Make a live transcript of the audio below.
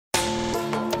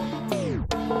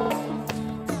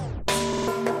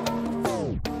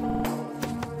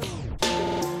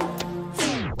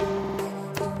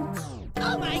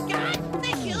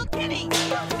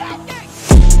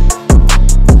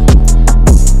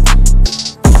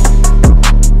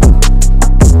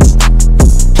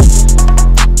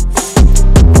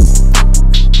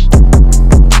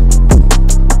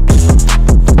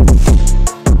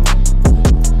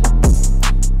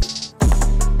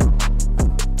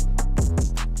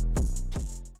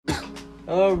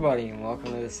Hello everybody and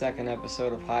welcome to the second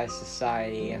episode of High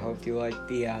Society. I hope you like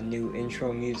the new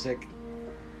intro music.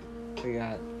 We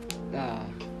got a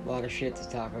lot of shit to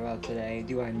talk about today.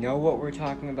 Do I know what we're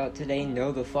talking about today?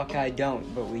 No, the fuck I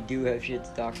don't, but we do have shit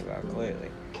to talk about, clearly.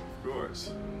 Of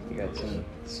course. We got some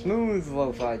smooth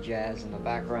lo-fi jazz in the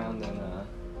background, and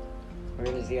we're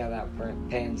gonna see how that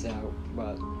pans out,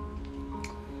 but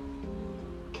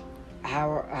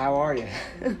how are you?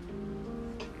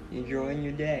 Enjoying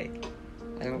your day?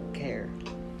 I don't care.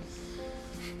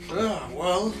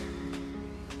 Well,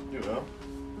 you know,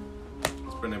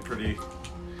 it's been a pretty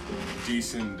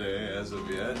decent day as of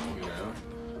yet, you know.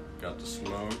 Got to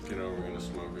smoke, you know, we're gonna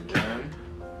smoke again.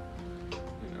 You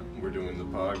know, we're doing the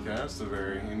podcast, a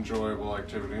very enjoyable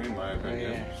activity in my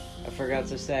opinion. Oh, yeah. I forgot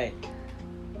to say,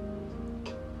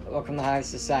 welcome to High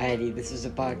Society. This is a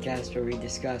podcast where we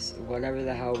discuss whatever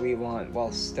the hell we want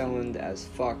while stoned as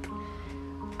fuck.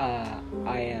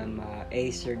 I am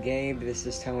Ace or Gabe, this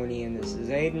is Tony, and this is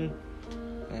Aiden,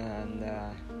 and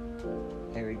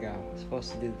there we go. I'm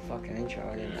supposed to do the fucking intro,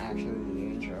 I didn't actually do the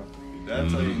intro.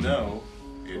 That's how you know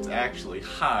it's actually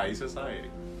High Society.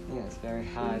 Yeah, it's very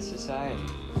High Society.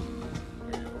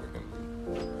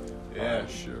 Yeah,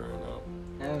 sure, I know.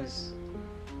 That was...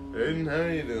 Aiden, how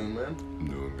are you doing, man?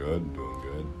 Doing good.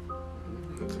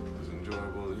 It was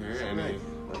enjoyable to hear.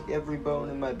 Like every bone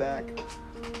in my back.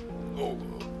 Oh.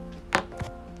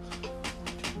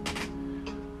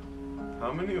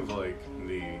 How many of, like,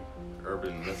 the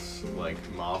urban myths, like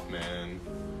Mothman,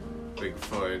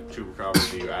 Bigfoot,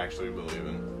 Chupacabra, do you actually believe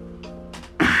in?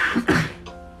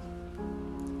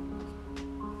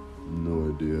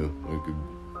 No idea.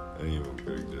 I ain't even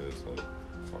predict this. Like,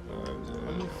 I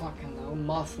don't fucking know.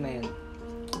 Mothman.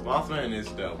 Mothman is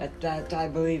dope. That I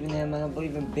believe in him. I don't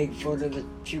believe in Bigfoot or the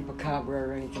Chupacabra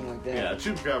or anything like that. Yeah,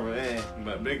 Chupacabra,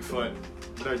 but Bigfoot,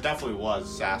 there definitely was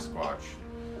Sasquatch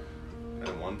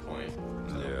at one point.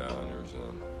 Yeah,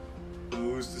 100%.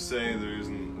 Who's to say there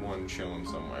isn't one chilling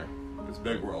somewhere? It's a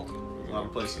big world. A lot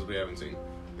of places we haven't seen.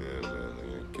 Yeah, man,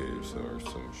 they in caves or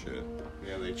some shit.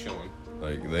 Yeah, they chilling.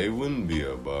 Like, they wouldn't be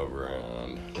above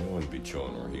ground. They wouldn't be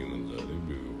chilling where humans are. They'd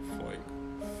be like,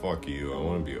 fuck you, I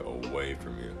want to be away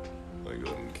from you. Like,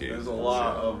 in caves. There's a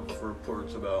lot of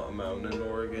reports about a mountain in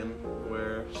Oregon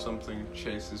where something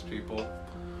chases people.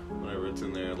 Whenever it's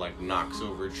in there, like, knocks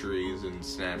over trees and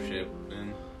snaps shit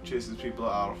and chases people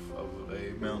out of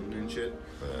a mountain and shit.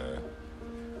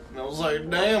 And I was like,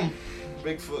 damn,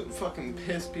 Bigfoot fucking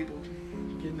pissed people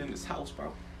getting in his house,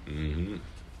 bro. Mm-hmm.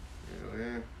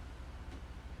 Yeah.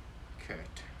 Okay.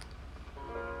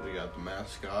 We got the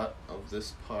mascot of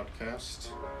this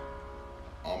podcast,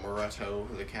 Amaretto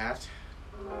the cat.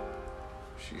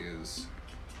 She is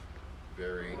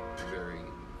very, very,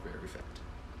 very fat.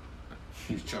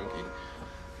 She's chunky.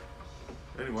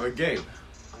 Anyway, Gabe,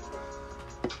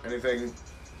 anything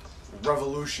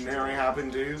revolutionary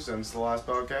happened to you since the last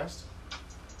podcast?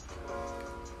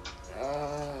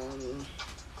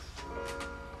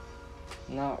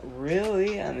 Not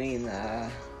really. I mean,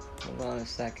 hold on a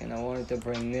second. I wanted to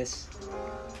bring this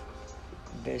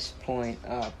point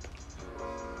up.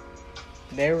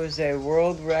 There was a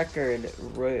world record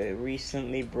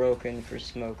recently broken for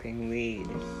smoking weed.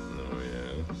 Oh, yeah.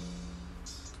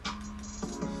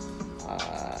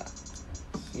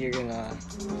 You're gonna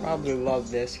probably love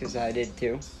this because I did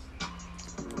too.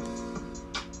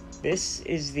 This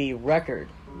is the record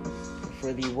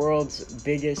for the world's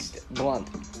biggest blunt.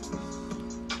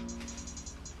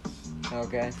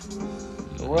 Okay?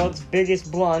 The world's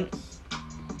biggest blunt.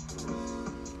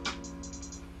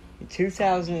 In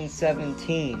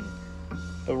 2017,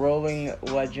 the Rolling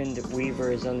Legend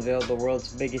Weavers unveiled the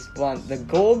world's biggest blunt. The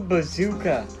Gold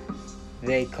Bazooka,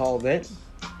 they called it.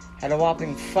 Had a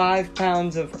whopping 5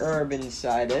 pounds of herb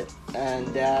inside it,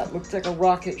 and looked like a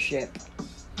rocket ship.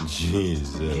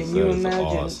 Jesus, Can you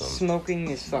imagine awesome. smoking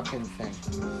this fucking thing?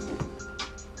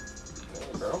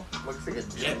 Yeah, bro. Looks like a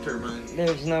jet turbine.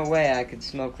 There's no way I could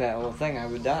smoke that whole thing. I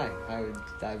would die. I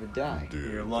would die.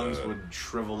 Dude, Your lungs would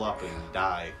shrivel up and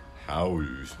die. How would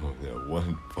you smoke that? What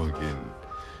fucking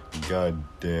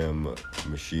goddamn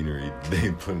machinery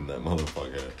they put in that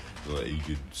motherfucker so that you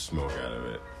could smoke out of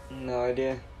it? No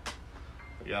idea.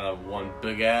 You gotta have one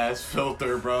big ass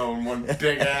filter, bro, and one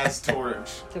big ass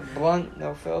torch. It's a blunt,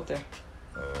 no filter.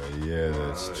 Yeah,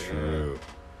 that's Oh, yeah. true.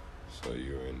 So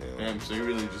you're in there. Damn, so you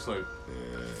really just like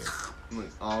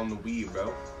on the weed,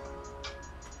 bro.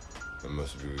 That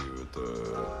must be with the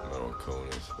metal cone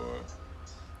as far.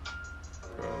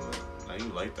 Now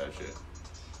you like that shit.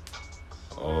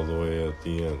 All the way at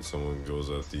the end, someone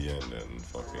goes at the end and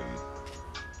fucking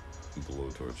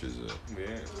blowtorches it.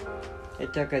 Yeah.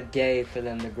 It took a day for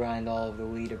them to grind all of the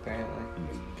weed, apparently. Oh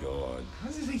my god. How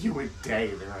does it take you a day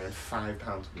to grind 5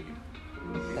 pounds of weed?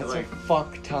 That's a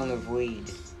fuck ton of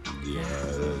weed. Yeah,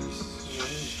 that is.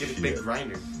 Just get a big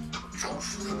grinder.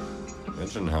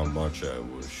 Imagine how much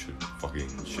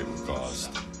fucking shit would cost.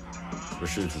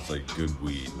 Especially if it's like good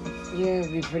weed. Yeah,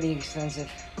 it'd be pretty expensive.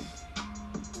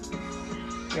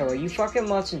 Yo, are you fucking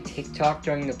watching TikTok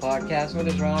during the podcast? What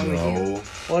is wrong with you?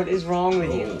 What is wrong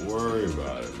with you? Don't worry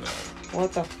about it, man.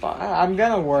 What the fuck? I'm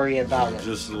gonna worry about it.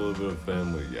 Just a little bit of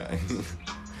Family Guy.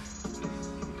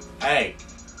 Hey!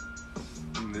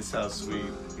 This house we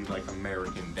be like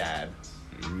American Dad.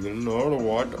 You know to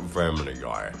watch Family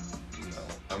Guy.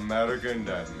 No, American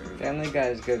Dad movie. Family Guy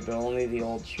is good, but only the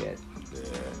old shit. Yeah.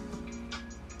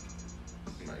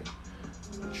 My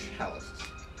chalice.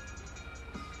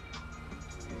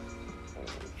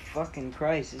 Fucking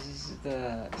Christ, this is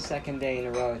the second day in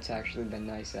a row it's actually been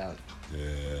nice out. Yeah,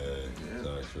 it's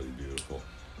actually beautiful.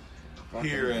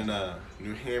 Here in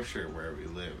New Hampshire, where we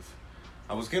live.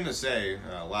 I was gonna say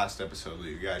last episode that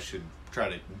you guys should try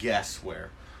to guess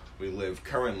where we live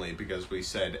currently, because we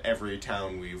said every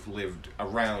town we've lived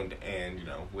around and,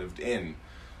 lived in.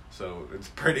 So it's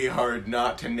pretty hard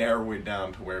not to narrow it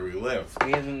down to where we live.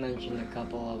 We haven't mentioned a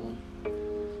couple of them.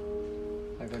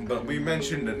 But we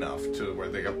mentioned enough to where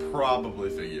they could probably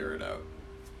figure it out.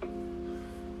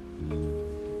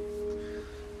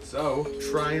 So,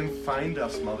 try and find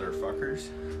us, motherfuckers.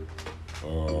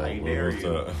 I dare you.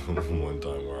 That one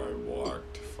time where I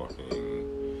walked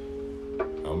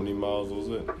fucking... How many miles was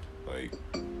it? Like...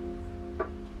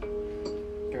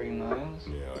 3 miles?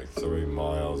 Yeah, like 3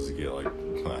 miles to get like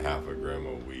a half a gram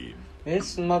of weed.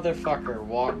 This motherfucker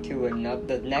walked to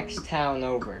the next town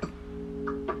over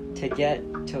to get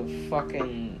to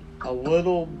fucking a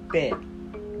little bit.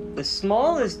 The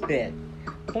smallest bit.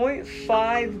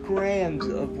 0.5 grams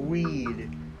of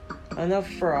weed. Enough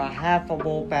for a half a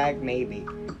bowl bag, maybe.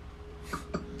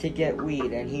 To get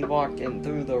weed. And he walked in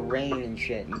through the rain and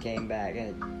shit and came back.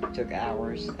 And it took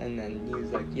hours. And then he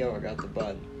was like, yo, I got the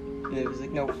bud. And it was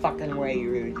like, no fucking way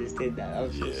you really just did that. I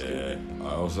was so stupid. I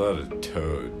also had a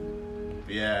toad.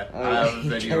 Yeah, Oh, I have a he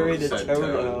video carried of a said toad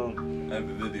toad. home. I have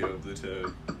a video of the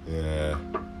toad. Yeah.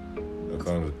 I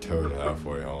found a toad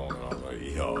halfway home and I was like,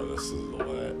 yo, this is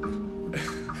lit.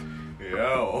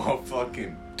 Yo, a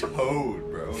fucking toad,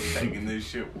 bro. Taking this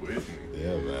shit with me.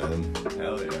 Yeah, man.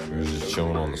 Hell yeah. We were just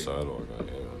chilling on the sidewalk.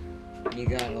 Yeah. You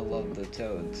gotta love the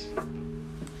toads.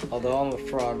 Although I'm a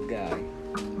frog guy.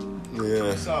 I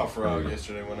Yeah. saw a frog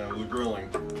yesterday when I was grilling.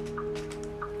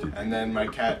 And then my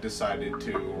cat decided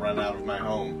to run out of my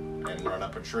home and run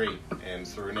up a tree and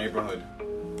through a neighborhood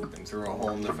and through a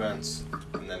hole in the fence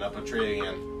and then up a tree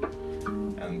again.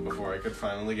 And before I could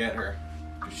finally get her,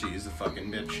 she's a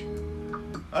fucking bitch.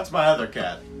 That's my other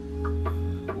cat,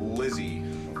 Lizzie.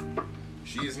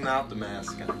 She is not the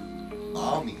mascot.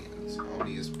 Ami is.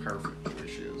 Ami is perfect where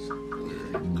she is.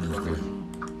 Perfect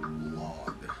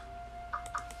log.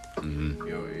 Mm-hmm.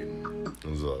 Yo, Aiden.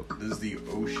 What's up? Does the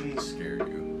ocean scare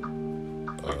you?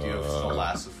 Like, do you have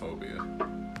thalassophobia?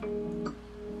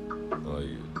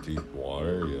 Like deep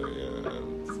water? Yeah.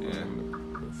 Yeah.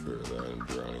 I fear that and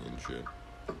drowning and shit.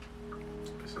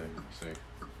 I see.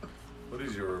 What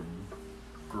is your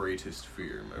greatest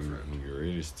fear, my friend?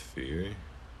 Greatest fear?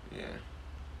 Yeah.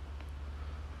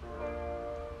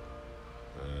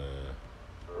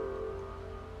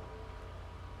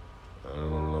 I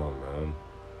don't know, man.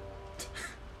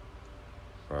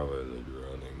 Probably the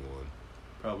drowning one.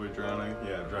 Probably drowning?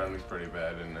 Yeah, drowning's pretty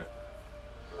bad, isn't it?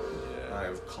 Yeah. I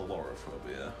have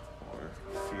calorophobia, or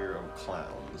fear of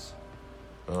clowns.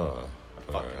 Oh.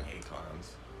 I fucking hate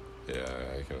clowns. Yeah,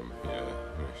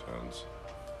 makes sense.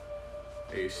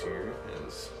 Ace here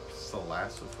is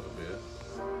thalassophobia.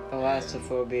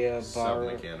 Thalassophobia,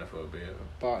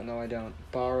 Submechanophobia. no I don't.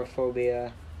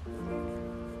 Barophobia.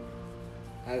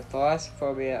 I have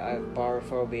thalassophobia, I have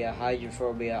barophobia,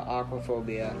 hydrophobia,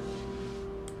 aquaphobia.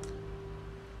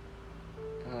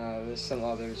 There's some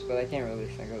others, but I can't really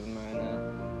think of them right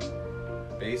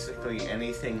now. Basically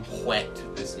anything wet,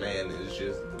 this man is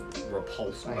just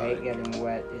repulsed I by. hate getting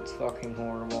wet, it's fucking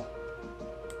horrible.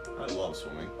 I love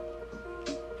swimming.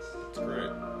 It's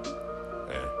great.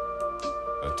 Yeah.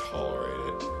 I tolerate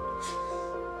it.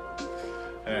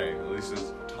 Hey, at least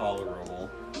it's tolerable.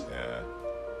 Yeah.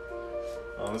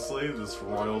 Honestly, this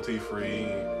royalty-free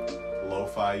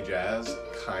lo-fi jazz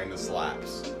kinda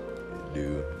slaps.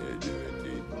 You do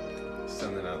indeed.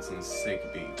 Sending out some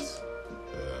sick beats.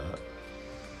 Yeah.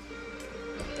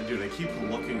 And dude, I keep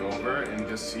looking over and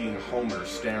just seeing Homer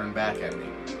staring back at me.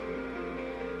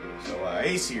 So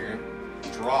Ace here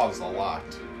draws a lot,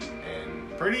 and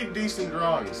pretty decent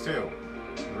drawings too.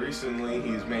 Recently,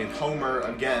 he's made Homer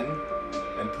again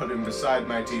and put him beside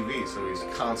my TV, so he's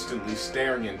constantly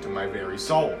staring into my very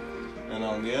soul. And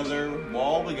on the other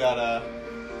wall, we got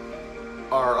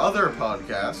our other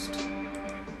podcast.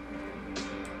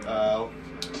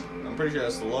 I'm pretty sure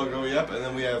that's the logo, yep. And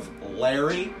then we have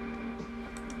Larry,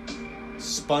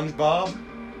 SpongeBob.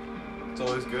 It's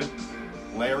always good.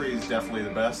 Larry is definitely the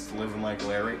best, living like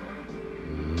Larry.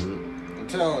 I'm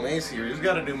telling Ace here, he's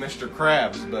got to do Mr.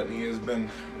 Krabs, but he has been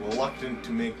reluctant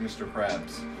to make Mr.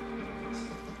 Krabs.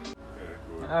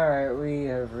 Alright, we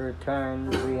have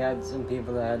returned. We had some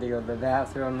people that had to go to the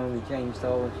bathroom and we changed a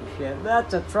whole bunch of shit.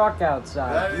 That's a truck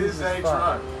outside. That is Jesus a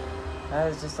fuck. truck. That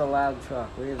is just a loud truck.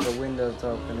 We have the windows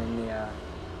open in the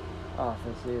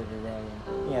office here today.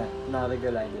 Yeah, not a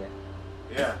good idea.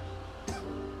 Yeah.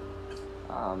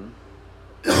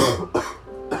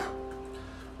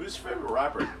 Who's your favorite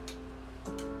rapper?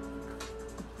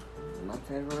 My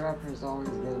favorite rapper is always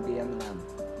gonna be Eminem.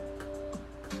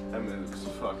 Eminem's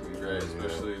fucking great,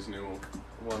 especially his new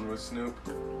one with Snoop.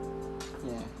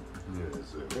 Yeah. Yeah,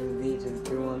 so. V to the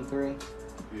 213.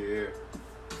 Yeah.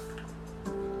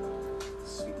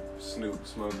 Snoop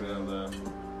smoking out of the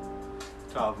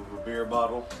top of a beer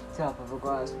bottle. Top of a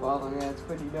glass bottle, yeah, it's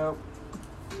pretty dope.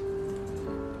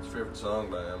 What's your favorite song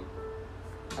by him?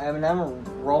 Eminem,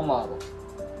 a role model.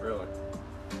 Really?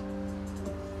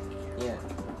 Yeah.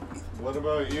 What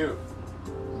about you?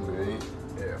 Me?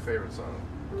 Yeah, favorite song.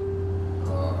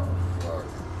 Oh, fuck.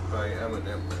 By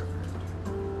Eminem.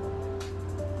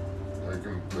 I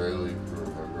can barely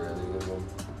remember any of them.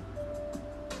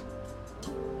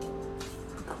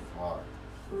 Fuck.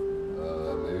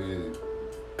 Maybe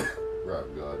Rap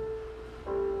God.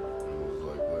 Most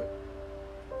likely.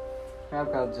 Rap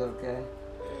God's okay.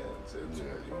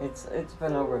 Yeah, It's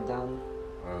been overdone.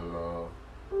 I don't know.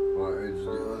 What is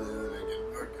the only thing I can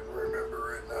fucking remember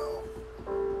right now?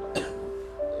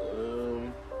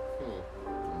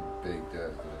 Big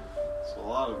Death. It's a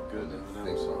lot of good Eminem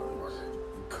Eminem songs. songs.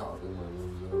 Caught in my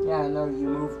nose. Yeah, I know you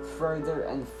moved further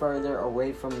and further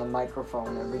away from the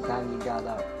microphone every time you got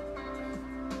up.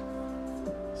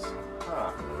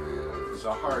 Huh. Oh, yeah. It's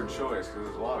a hard choice because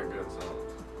there's a lot of good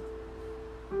songs.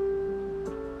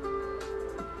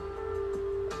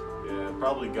 Yeah,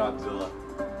 probably Godzilla.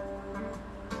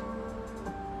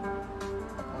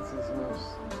 That's his most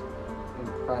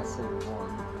impressive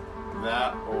one.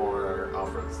 That or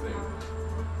Alfred's theme.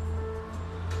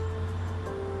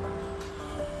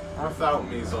 Without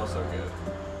Me is also good.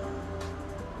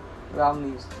 Without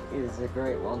Me is a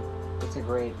great one. It's a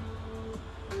great,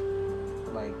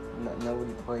 like,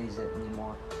 nobody plays it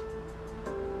anymore.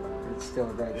 It's still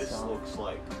a great This song. looks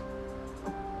like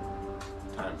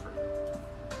time for him.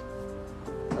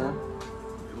 Huh?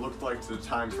 It looked like the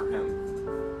time for him.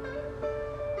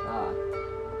 Ah.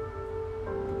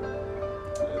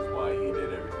 That's why he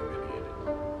did everything that he did.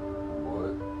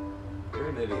 What? You're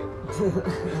an idiot.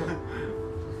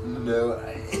 No,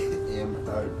 I am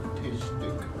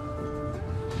artistic.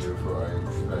 Therefore, I am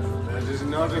special. That is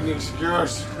not an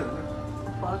excuse.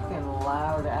 Fucking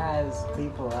loud as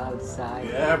people outside.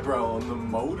 Yeah, bro, on the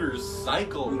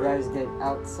motorcycle, You bro. guys get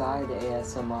outside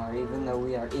ASMR even though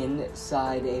we are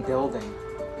inside a building.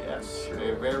 Yes,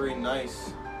 a very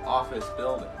nice office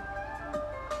building.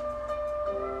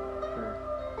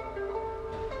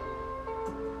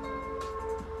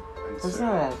 And Listen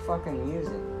to that fucking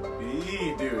music.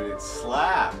 Dude, it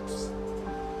slaps.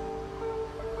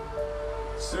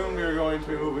 Soon we are going to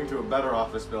be moving to a better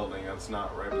office building that's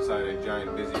not right beside a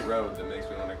giant busy road that makes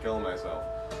me want to kill myself.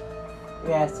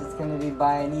 Yes, it's gonna be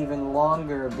by an even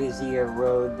longer, busier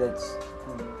road that's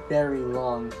very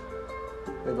long.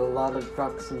 With a lot of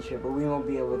trucks and shit, but we won't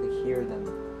be able to hear them.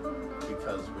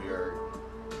 Because we are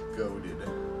goaded.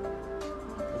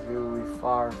 Because we will be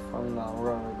far from the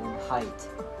road in height.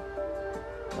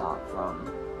 Not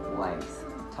from length.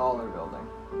 Taller building.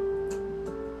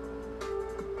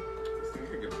 I think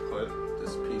I could put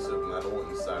this piece of metal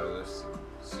inside of this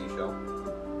seashell.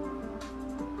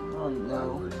 Oh I no.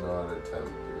 would not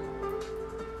attempt to.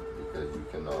 Because you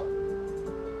cannot.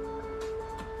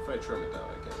 If I trim it down,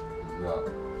 I can. No.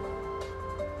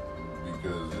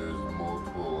 Because there's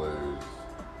multiple layers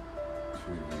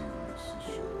to the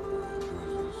seashore.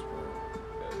 There's this one.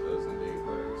 It does indeed,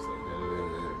 but I just think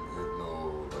that No,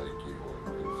 like you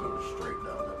can sort of straight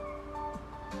down it.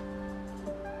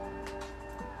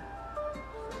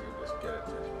 I can just get it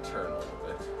to turn a little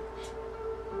bit.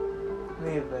 We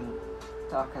have been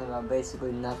talking about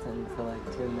basically nothing for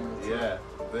like 2 minutes. Yeah,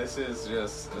 this is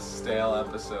just a stale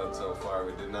episode so far.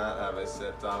 We did not have a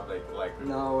set topic like.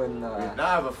 No, and we did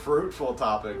not have a fruitful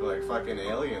topic like fucking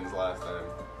aliens last time.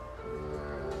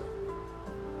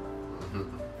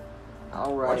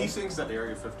 all right. What do you think's at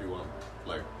Area 51?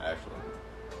 Like, actually?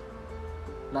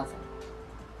 Nothing.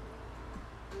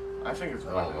 I think it's I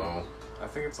don't weapon. know. I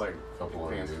think it's like Couple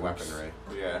of advanced nukes. weaponry.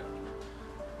 Yeah.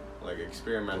 Like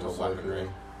experimental Most likely. weaponry.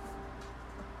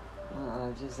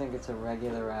 I just think it's a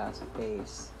regular ass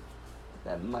base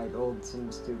that might hold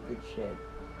some stupid shit,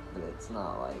 but it's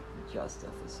not like just a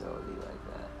facility like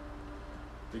that.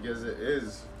 Because it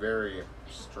is very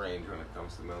strange when it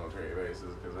comes to military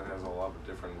bases, because it has a lot of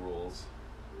different rules.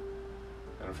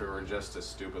 And if it were just a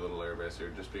stupid little airbase, it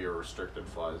would just be a restricted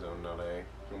fly zone, not a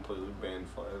completely banned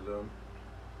fly zone.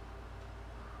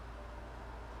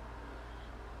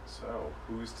 So,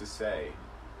 who's to say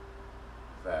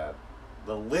that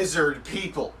the lizard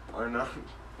people are not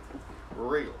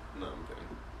real? No, I'm kidding.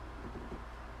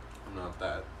 I'm not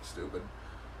that stupid.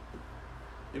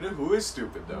 You know who is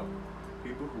stupid, though?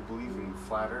 People who believe in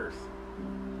flat Earth.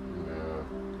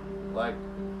 Yeah. Like,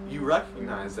 you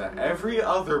recognize that every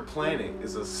other planet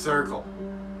is a circle,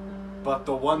 but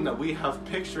the one that we have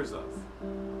pictures of,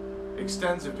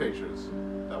 extensive pictures,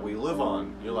 that we live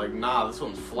on, you're like, nah, this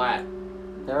one's flat.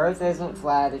 The Earth isn't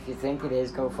flat. If you think it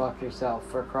is, go fuck yourself.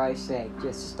 For Christ's sake,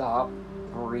 just stop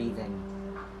breathing.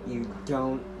 You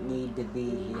don't need to be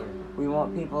here. We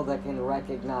want people that can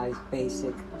recognize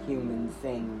basic human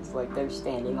things, like they're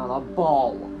standing on a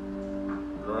ball.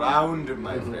 Round,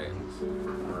 my friends.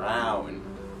 Round.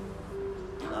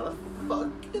 Not a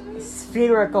fucking...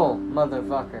 Spherical,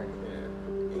 motherfucker.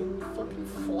 Yeah. Ain't fucking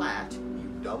flat,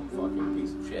 you dumb fucking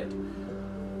piece of shit.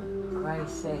 For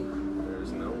Christ's sake.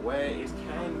 There's no way it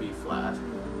can be flat.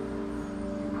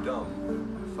 You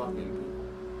dumb fucking people.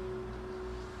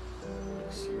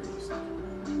 Like, seriously.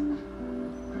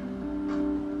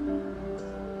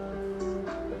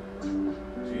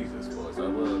 Jesus, boys, I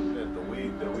will admit the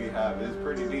weed that we have is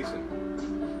pretty decent.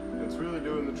 It's really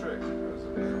doing the trick.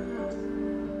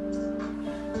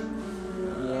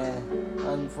 Yeah.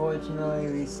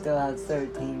 Unfortunately, we still have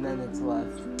 13 minutes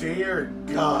left. Dear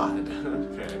God.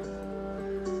 Okay.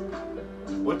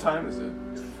 What time is it?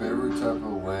 Favorite type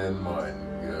of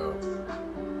landmine, go.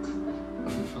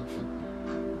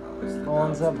 The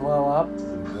ones that blow up.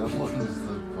 That one's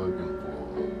the fucking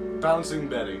blow. Bouncing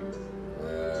Betty.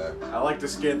 Yeah. I like to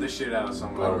scare the shit out of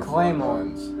someone. Butterfly Claymore.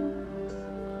 mines.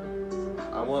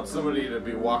 I want somebody to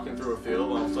be walking through a field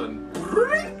and all of a sudden,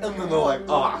 and then they're like,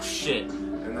 oh shit,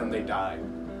 and then they die.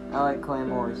 I like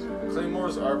claymores.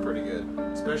 Claymores are pretty good,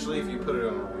 especially if you put it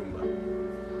on a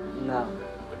Roomba. No.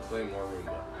 The Claymore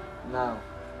Roomba. No.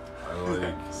 I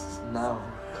like No.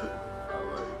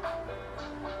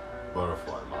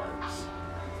 butterfly mines.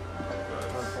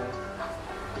 Because Okay.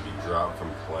 if you drop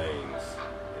from planes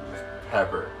and just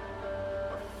pepper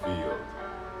a field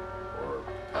or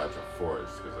a patch of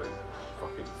forest, because they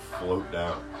fucking float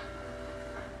down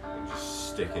and just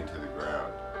stick into the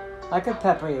ground. I could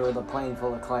pepper you with a plane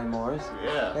full of claymores.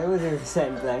 Yeah. It would do the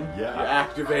same thing. You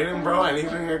activate them, bro.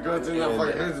 Anything that goes in that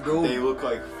fucking head's gold. They look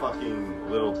like fucking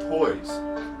little toys.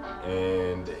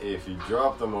 And if you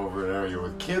drop them over an area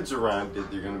with kids around it,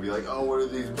 they're gonna be like, oh, what are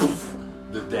these? Poof,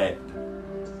 they're dead.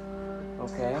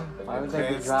 Okay. Why would they be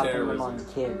Advanced dropping them terrorism. on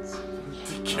kids?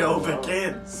 To kill the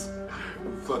kids.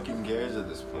 Who fucking cares at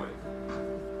this point?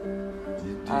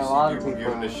 Do A you lot see of people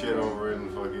people- giving a shit over in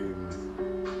fucking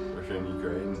Russia and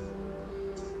Ukraine?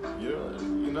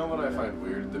 You know what I find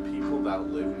weird? The people that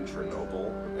live in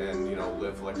Chernobyl and,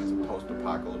 live like it's a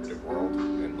post-apocalyptic world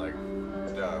in like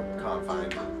the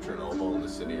confines of Chernobyl and the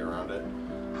city around it.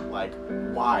 Like,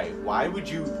 why? Why would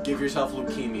you give yourself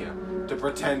leukemia to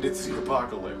pretend it's the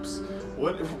apocalypse?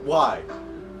 Why?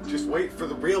 Just wait for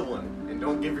the real one and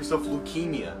don't give yourself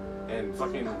leukemia and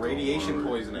fucking radiation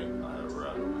poisoning.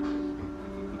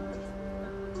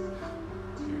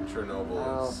 Dude, Chernobyl I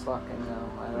don't is fucking know.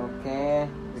 I don't care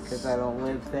because I don't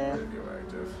live there.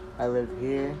 radioactive. I live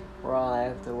here, where all I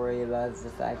have to worry about is the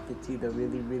fact it's either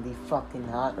really, really fucking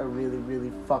hot or really,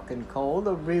 really fucking cold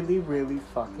or really, really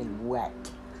fucking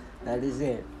wet. That is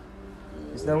it.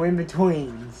 There's no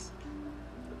in-betweens.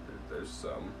 There's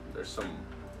some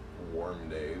warm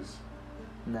days.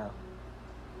 No,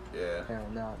 Yeah. they're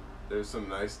not. There's some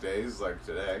nice days like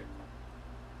today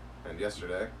and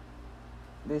yesterday.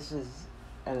 This is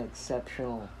an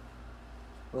exceptional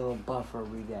little buffer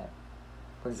we get.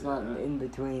 But it's not an Yeah.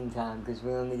 in-between time because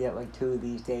we only get like 2 of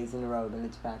these days in a row, then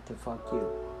it's back to fuck you.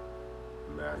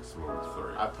 Maximum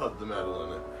 3. I put the metal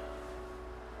in it.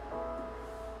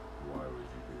 Why would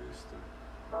you do this to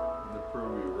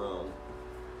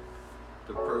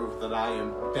that I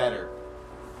am better.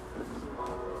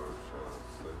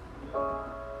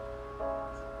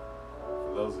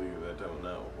 For those of you that don't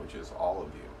know, which is all of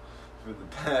you, for the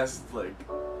past,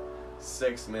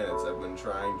 6 minutes I've been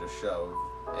trying to shove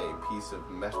a piece of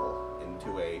metal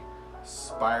into a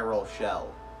spiral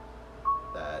shell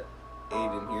that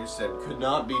Aiden here said could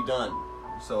not be done.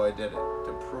 So I did it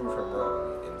to prove him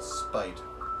wrong in spite.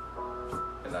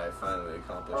 And I finally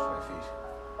accomplished my feat.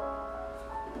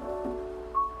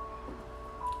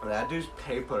 That dude's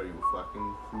paper, you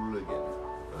fucking hooligan.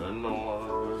 I didn't know what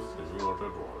it was. If you know what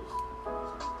it was.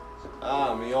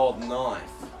 Ah, me old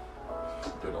knife.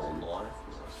 Good old knife.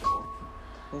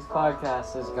 This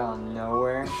podcast has gone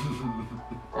nowhere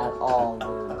at all,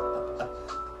 dude.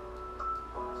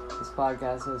 This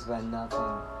podcast has been nothing.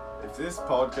 If this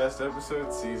podcast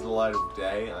episode sees the light of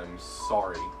day, I'm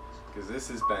sorry. Because this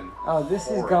has been This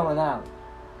is horrid. going out.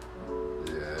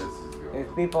 Yeah, this is good.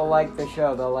 If people like the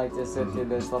show, they'll like to sit through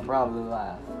this. They'll probably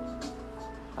laugh.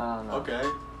 I don't know. Okay.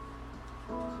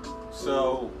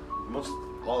 So,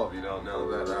 all of you don't know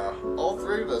that all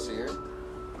three of us here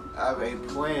have a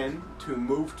plan to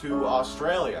move to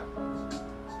Australia.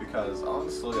 Because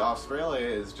honestly, Australia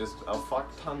is just a fuck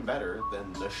ton better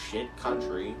than the shit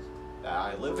country that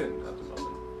I live in at the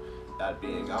moment. That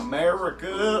being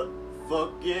America.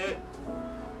 Fuck yeah.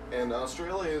 And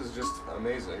Australia is just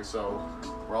amazing. So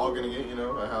we're all gonna get,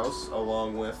 a house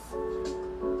along with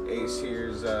Ace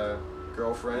here's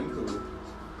girlfriend, who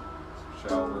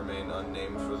shall remain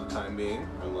unnamed for the time being,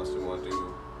 unless we want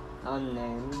to.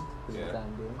 Unnamed for the Yeah.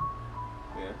 time being.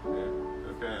 Yeah.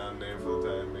 Okay, unnamed for the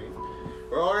time being.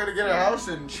 We're all gonna get a house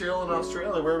and chill in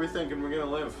Australia. Where are we thinking we're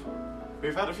gonna live?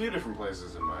 We've had a few different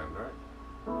places in mind,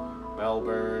 right?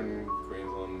 Melbourne,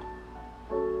 Queensland.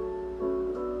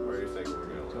 Where are you thinking we're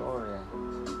gonna live? Victoria.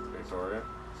 Victoria?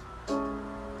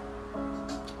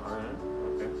 Alright,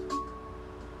 okay.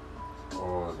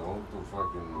 Oh, don't the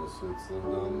fucking Misfits live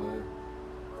down there?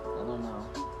 I don't know.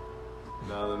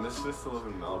 No, the Misfits live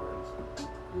in Melbourne.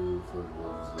 Who the fuck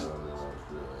lives down in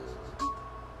Australia?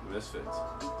 Misfits.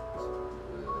 Yeah,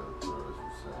 that's what I was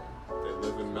saying. They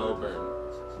live in Melbourne.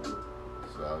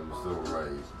 So I'm still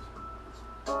right.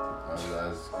 I was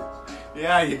asking.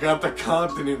 Yeah, you got the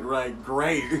continent right.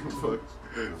 Great.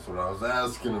 That's what I was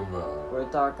asking about. We're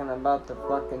talking about the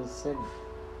fucking city.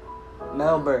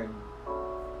 Melbourne.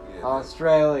 Yeah.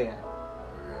 Australia.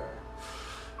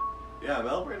 Okay. Yeah,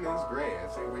 Melbourne is great. I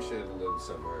think we should live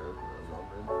somewhere in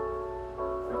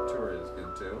Melbourne. Victoria is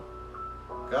good too.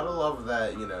 Gotta love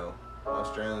that,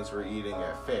 Australians were eating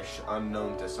a fish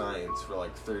unknown to science for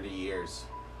 30 years.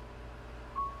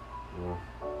 Well,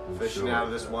 I'm Fishing sure out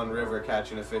of this that- one river,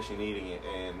 catching a fish and eating it,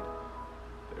 and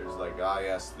there's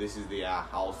yes, this is the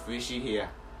old fishy here.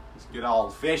 This good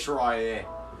old fish right here.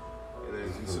 And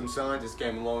then some scientist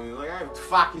came along and was like, "Oh, what the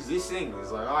fuck is this thing?"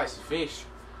 He's like, "Oh, it's a fish."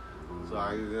 So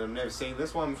I've never seen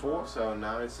this one before, so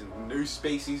now it's a new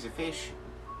species of fish.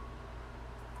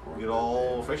 Good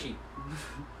old fishy.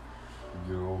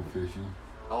 Good old fishy.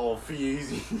 Oh,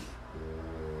 Fusey.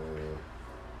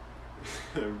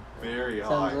 Very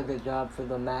Sounds high. like a job for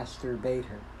the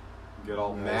masturbator. Good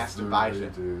old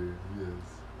masturbator. Yes.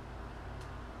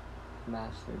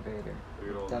 Masturbator.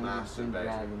 Good old Dungeons and masturbator.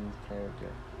 Dragons character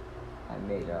I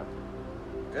made up.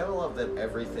 Gotta love that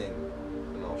everything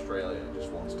in Australia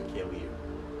just wants to kill you.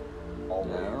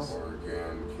 Always. Or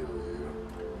can kill you.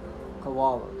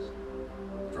 Koalas.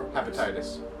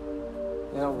 Hepatitis.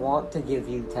 They don't want to give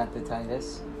you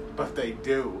hepatitis. But they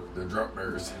do. The drunk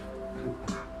bears.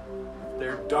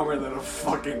 They're dumber than a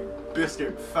fucking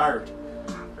biscuit fart.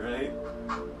 Right?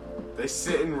 They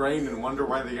sit in rain and wonder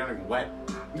why they're getting wet.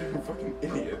 They're fucking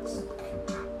idiots.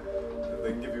 They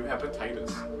can give you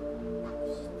hepatitis.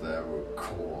 That would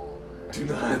cool, man. Do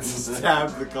not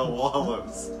stab the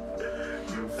koalas.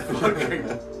 You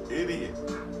fucking idiot.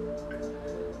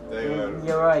 They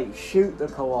You're right, shoot the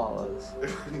koalas.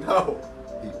 No.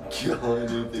 Kill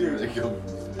anything Dude, that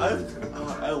comes.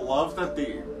 I love that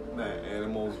the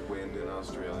animals win in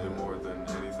Australia more than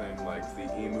anything, like the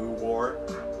emu war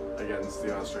against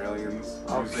the Australians.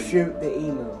 I'll Using- shoot the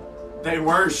emu. They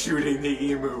were shooting the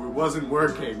emu. It wasn't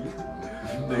working.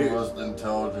 The most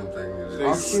intelligent thing is.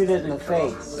 I'll shoot it in the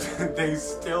face. They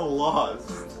still lost.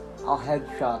 I'll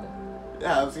headshot it.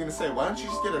 Yeah, I was gonna say, why don't you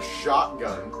just get a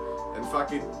shotgun and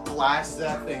fucking blast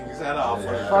that thing's head off?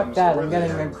 when it Yeah. Fuck comes that, towards I'm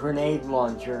getting you? a grenade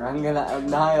launcher. I'm gonna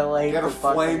annihilate Get a the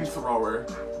fucking...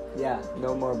 flamethrower. Yeah,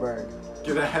 no more bird.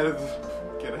 Get ahead of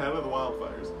the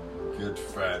wildfires. Get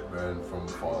Fat Man from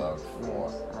Fallout 4.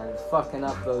 Yes, I'm fucking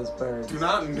up those birds. Do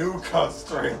not nuke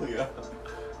Australia.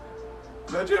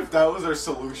 Imagine if that was our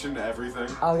solution to everything.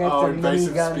 I'll get the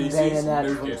invasive minigun species, bayonet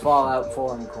nuke from it. Fallout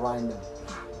 4 and grind them.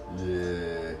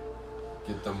 Yeah.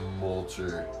 Get the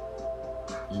mulcher.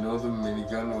 You know the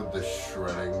minigun with the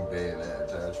shredding bayonet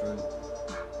attachment?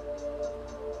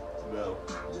 No.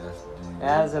 Yes, do you? It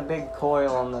has a big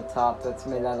coil on the top that's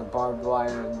made out of barbed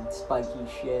wire and spiky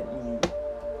shit, and you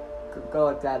could go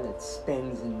like that and it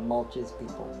spins and mulches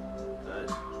people. Nice.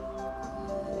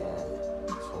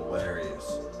 Yeah. It's hilarious.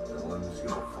 The limbs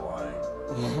go flying.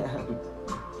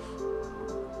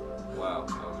 Wow.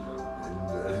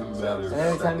 In matter of And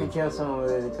every time you seconds. kill someone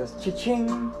with it, it goes cha-ching.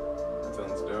 That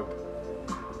sounds dope.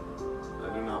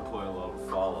 I do not play a lot of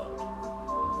Fallout.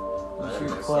 You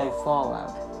should play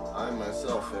Fallout. I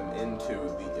myself am into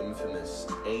the infamous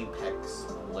Apex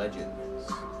Legends.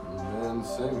 Man,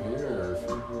 same here. I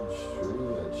think we'd stream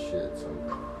that shit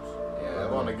sometimes. Yeah, I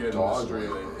want to get into Dog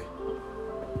streaming. lately.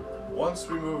 Once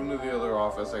we move into the other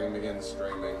office, I can begin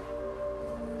streaming.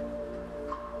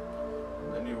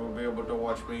 Then you will be able to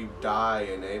watch me die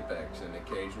in Apex and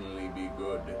occasionally be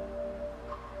good.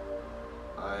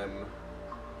 I'm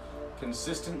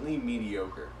consistently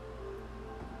mediocre,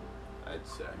 I'd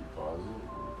say. You pause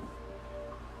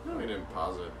it? No, we didn't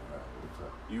pause it.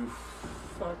 You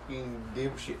fucking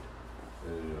dipshit.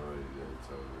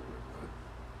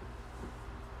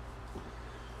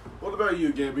 What about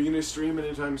you, Gabe? Are you gonna stream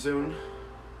anytime soon?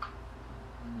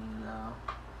 No,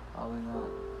 probably not.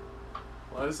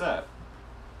 What is that?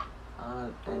 I don't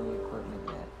have any equipment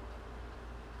yet.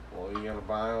 Well, you gotta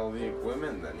buy all the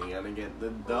equipment, then you gotta get the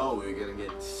dough, you're gonna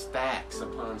get stacks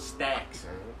upon stacks,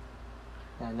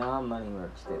 right? I know how money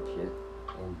works, dipshit.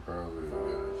 I'm probably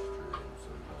gonna stream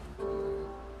sometime tonight.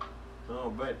 Oh,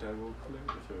 bet I will connect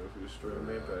with you if you stream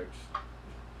Apex.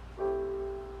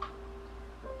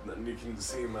 Then you can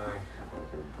see my...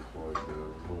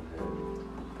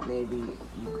 Maybe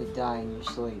you could die in your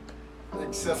sleep.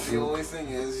 Except the only thing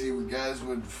is, you guys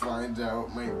would find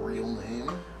out my real name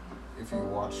if you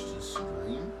watched the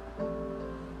stream.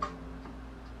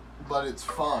 But it's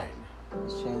fine.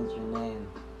 Just change your name.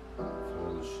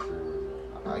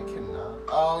 I cannot.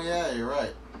 Oh yeah, you're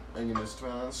right. I can just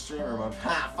turn on streamer mode.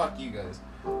 Ha! Fuck you guys.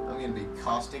 I'm gonna be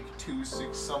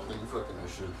Caustic26 something fucking. I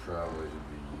should probably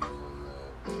be using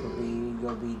that.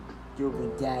 You'll be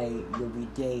Dave. You'll be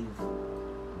Dave.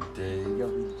 Dave. You'll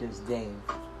be just Dave.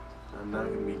 I'm not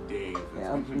gonna be Dave. It's Yeah,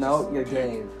 gonna be no, just you're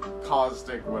Dave.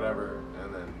 Caustic, whatever,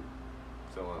 and then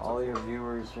so on. All your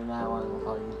viewers from now on will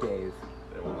call you Dave.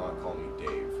 They will not call me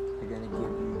Dave. They're gonna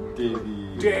give you your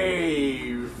Davey.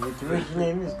 Dave. Your Twitch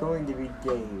name is going to be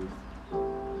Dave.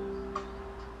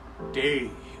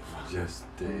 Dave. Just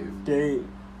Dave. Dave.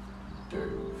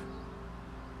 Dave.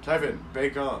 Kevin,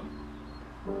 bake on.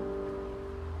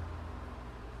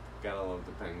 Gotta love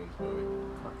the Penguins movie.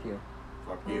 Fuck you.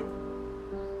 Fuck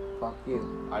you. Fuck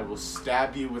you. I will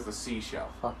stab you with a seashell.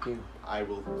 Fuck you. I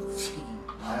will.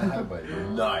 I have a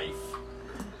knife.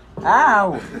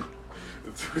 Ow!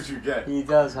 That's what you get. He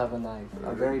does have a knife.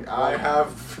 A very blunt I knife.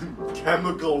 have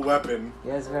chemical weapon. He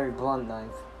has a very blunt knife.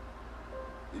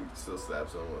 You can still stab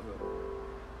someone with it.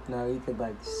 No, you could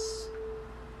like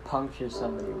puncture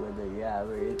somebody with it. Yeah,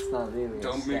 but it's not really a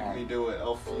Don't stab. make me do it.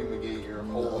 I'll fumigate your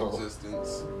whole No.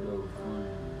 existence. No,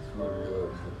 please. Swear to God.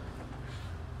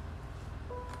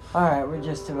 Alright, we're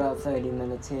just about 30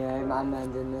 minutes here. I'm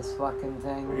ending this fucking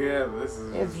thing. Yeah, this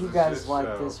is. If you a guys shit like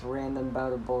show. this random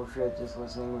bout of bullshit, just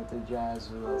listening with the jazz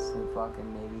with us, then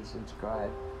fucking maybe subscribe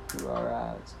to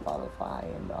our Spotify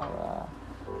and our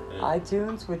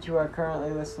iTunes, which you are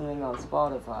currently listening on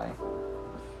Spotify.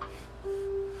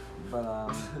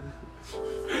 But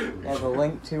yeah, the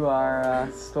link to our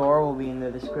store will be in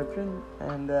the description,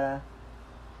 and we're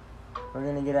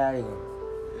gonna get out of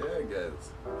here. Yeah,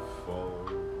 guys.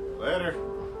 Later.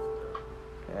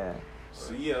 Yeah.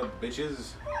 See ya,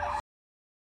 bitches.